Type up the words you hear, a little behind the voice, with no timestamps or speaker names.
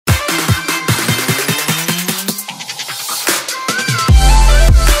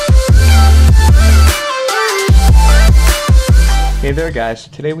Hey there guys,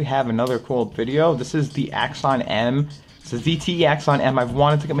 so today we have another cool video. This is the Axon M. It's a ZTE Axon M. I've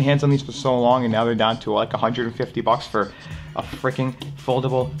wanted to get my hands on these for so long, and now they're down to like 150 bucks for a freaking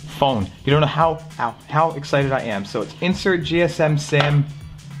foldable phone. You don't know how excited I am. So it's insert GSM SIM,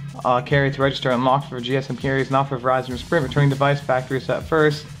 carrier to register unlocked for GSM carriers, not for Verizon or Sprint, returning device, factory reset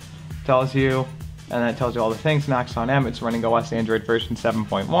first, tells you, and then it tells you all the things. An Axon M, it's running OS Android version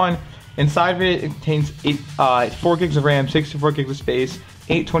 7.1. Inside of it, it contains 4 gigs of RAM, 64 gigs of space,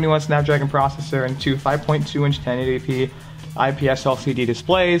 821 Snapdragon processor, and 2 5.2-inch 1080p IPS LCD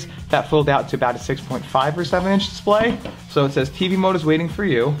displays. That filled out to about a 6.5 or 7-inch display. So it says TV mode is waiting for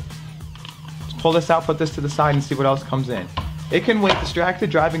you. Just pull this out, put this to the side, and see what else comes in. It can wait. Distracted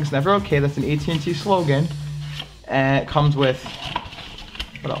driving is never okay. That's an AT&T slogan. And it comes with,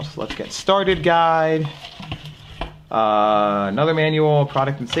 what else? Let's get started guide. Another manual,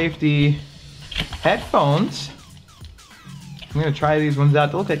 product and safety, headphones. I'm gonna try these ones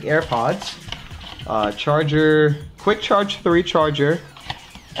out. They look like AirPods. Charger, quick charge 3 charger,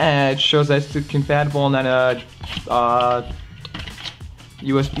 and it shows that it's compatible, and then a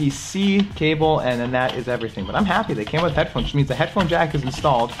USB-C cable, and then that is everything. But I'm happy they came with headphones, which means the headphone jack is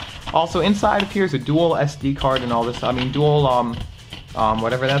installed. Also inside appears a dual SD card and all this. I mean dual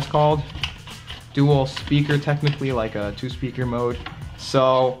whatever that's called. Dual speaker, technically, like a 2-speaker mode.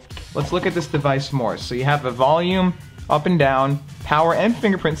 So let's look at this device more. So you have a volume up and down, power and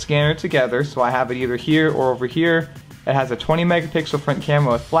fingerprint scanner together. So I have it either here or over here. It has a 20 megapixel front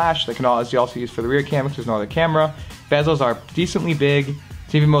camera with flash that can also use for the rear camera because there's no other camera. Bezels are decently big.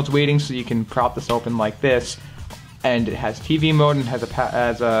 TV mode's waiting, so you can prop this open like this. And it has TV mode and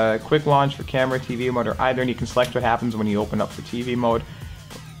has a quick launch for camera, TV mode, or either, and you can select what happens when you open up for TV mode.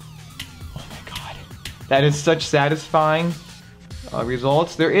 That is such satisfying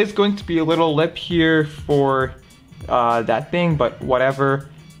results. There is going to be a little lip here for that thing, but whatever.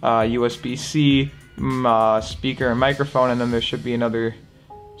 USB-C, speaker and microphone, and then there should be another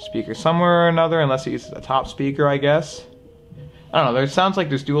speaker somewhere or another, unless it uses a top speaker, I guess. I don't know, it sounds like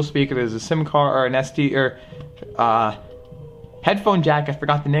there's dual speaker, there's a SIM card, or an SD, or headphone jack, I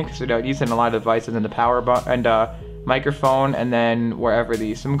forgot the name because they're using a lot of devices, and the power button, and microphone, and then wherever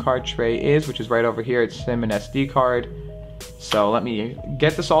the SIM card tray is, which is right over here, it's SIM and SD card. So let me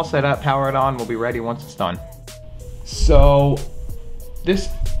get this all set up, power it on, we'll be ready once it's done. So this,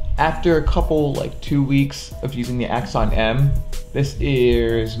 after a couple, like 2 weeks of using the Axon M, this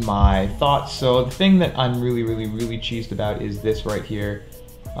is my thoughts. So the thing that I'm really cheesed about is this right here.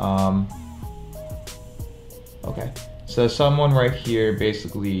 Okay, so someone right here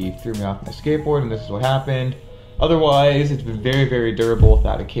basically threw me off my skateboard, and this is what happened. Otherwise, it's been very durable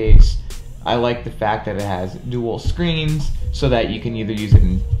without a case. I like the fact that it has dual screens so that you can either use it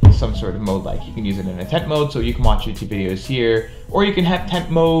in some sort of mode, like you can use it in a tent mode, so you can watch YouTube videos here, or you can have tent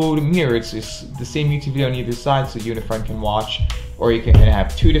mode mirror. It's just the same YouTube video on either side, so you and a friend can watch, or you can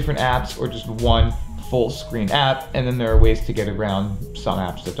have 2 different apps, or just one full screen app, and then there are ways to get around some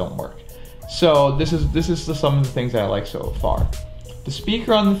apps that don't work. So this is some of the things that I like so far. The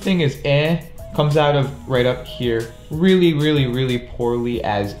speaker on the thing is comes out of right up here, really poorly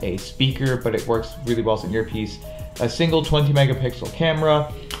as a speaker, but it works really well as an earpiece. A single 20 megapixel camera,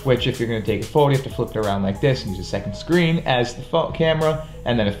 which if you're going to take a photo, you have to flip it around like this and use a second screen as the camera,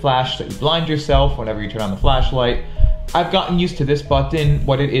 and then a flash so you blind yourself whenever you turn on the flashlight. I've gotten used to this button.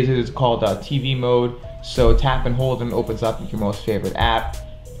 What it is called TV mode, so tap and hold and it opens up your most favorite app.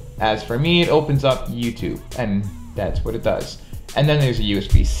 As for me, it opens up YouTube, and that's what it does. And then there's a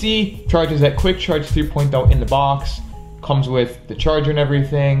USB-C, charges at quick charge 3.0 in the box, comes with the charger and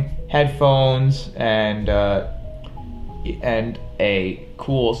everything, headphones, and a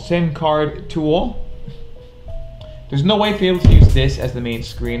cool SIM card tool. There's no way to be able to use this as the main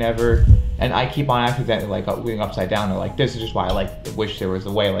screen ever, and I keep on accidentally like going upside down or like this, is just why I wish there was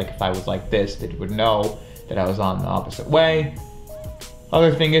a way, like if I was like this, that it would know that I was on the opposite way.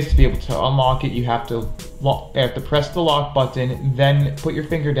 Other thing is, to be able to unlock it, you have to press the lock button, then put your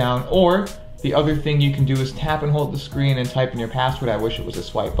finger down, or the other thing you can do is tap and hold the screen and type in your password. I wish it was a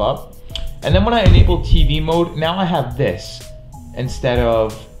swipe up. And then when I enable TV mode, now I have this instead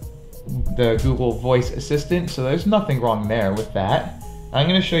of the Google Voice Assistant, so there's nothing wrong there with that. I'm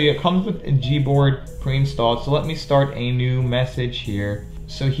going to show you, it comes with a Gboard pre-installed, so let me start a new message here.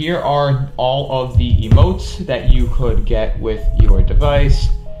 So here are all of the emotes that you could get with your device.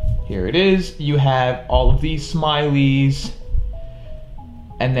 Here it is. You have all of these smileys,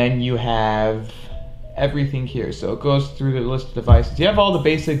 and then you have everything here. So it goes through the list of devices. You have all the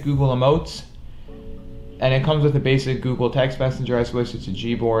basic Google emotes, And it comes with a basic Google text messenger. I switched it to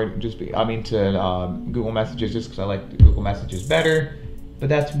Gboard, to Google Messages, just because I like the Google Messages better. But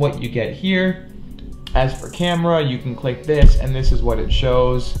that's what you get here. As for camera, you can click this, and this is what it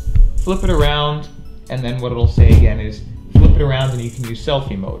shows. Flip it around, and then what it'll say again is flip it around, and you can use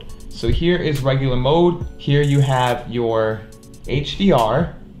selfie mode. So here is regular mode. Here you have your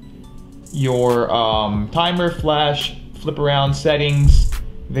HDR, your timer, flash, flip around, settings,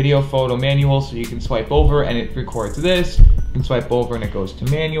 video, photo, manual, so you can swipe over and it records this. You can swipe over and it goes to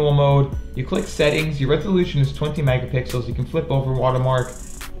manual mode. You click settings, your resolution is 20 megapixels. You can flip over watermark,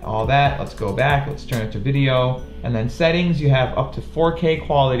 all that. Let's go back, let's turn it to video. And then settings, you have up to 4K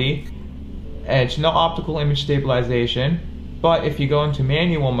quality. It's no optical image stabilization. But if you go into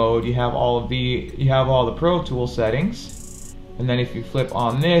manual mode, you have all the Pro Tool settings. And then if you flip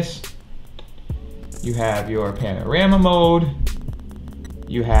on this, you have your panorama mode.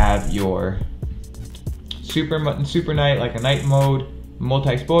 You have your super night, like a night mode,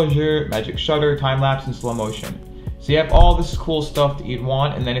 multi-exposure, magic shutter, time lapse, and slow motion. So you have all this cool stuff that you'd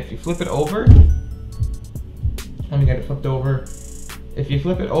want. And then if you flip it over, let me get it flipped over. If you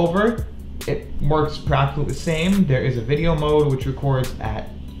flip it over, it works practically the same. There is a video mode which records at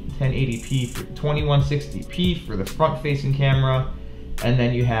 1080p for 2160p for the front-facing camera, and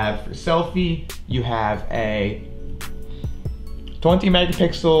then you have for selfie, you have a 20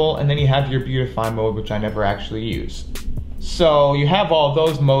 megapixel, and then you have your beautify mode, which I never actually use. So you have all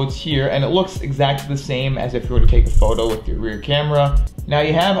those modes here, and it looks exactly the same as if you were to take a photo with your rear camera. Now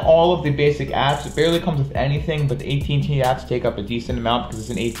you have all of the basic apps. It barely comes with anything, but the AT&T apps take up a decent amount because it's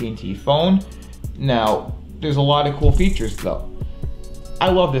an AT&T phone. Now, there's a lot of cool features though.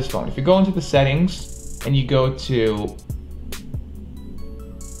 I love this phone. If you go into the settings and you go to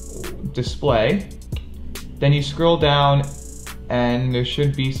display, then you scroll down and there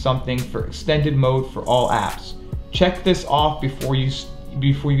should be something for extended mode for all apps. Check this off before you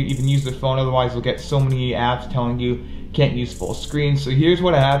even use the phone, otherwise you'll get so many apps telling you can't use full screen. So here's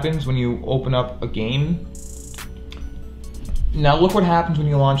what happens when you open up a game. Now look what happens when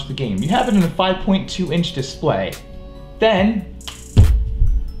you launch the game. You have it in a 5.2-inch display. Then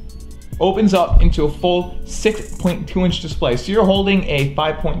opens up into a full 6.2-inch display. So you're holding a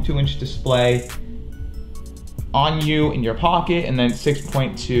 5.2-inch display on you in your pocket, and then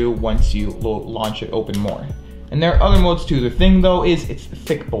 6.2 once you launch it open more. And there are other modes too. The thing though is it's the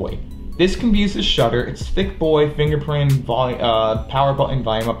thick boy. This can be used as shutter. It's thick boy, fingerprint, power button,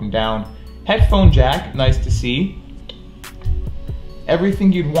 volume up and down, headphone jack, nice to see.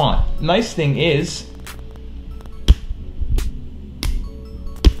 Everything you'd want. Nice thing is,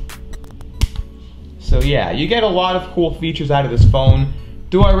 so yeah, you get a lot of cool features out of this phone.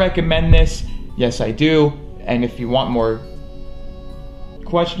 Do I recommend this? Yes, I do. And if you want more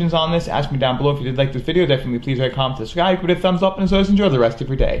questions on this, ask me down below. If you did like this video, definitely please rate, comment, subscribe, give it a thumbs up, and as always, enjoy the rest of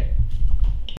your day.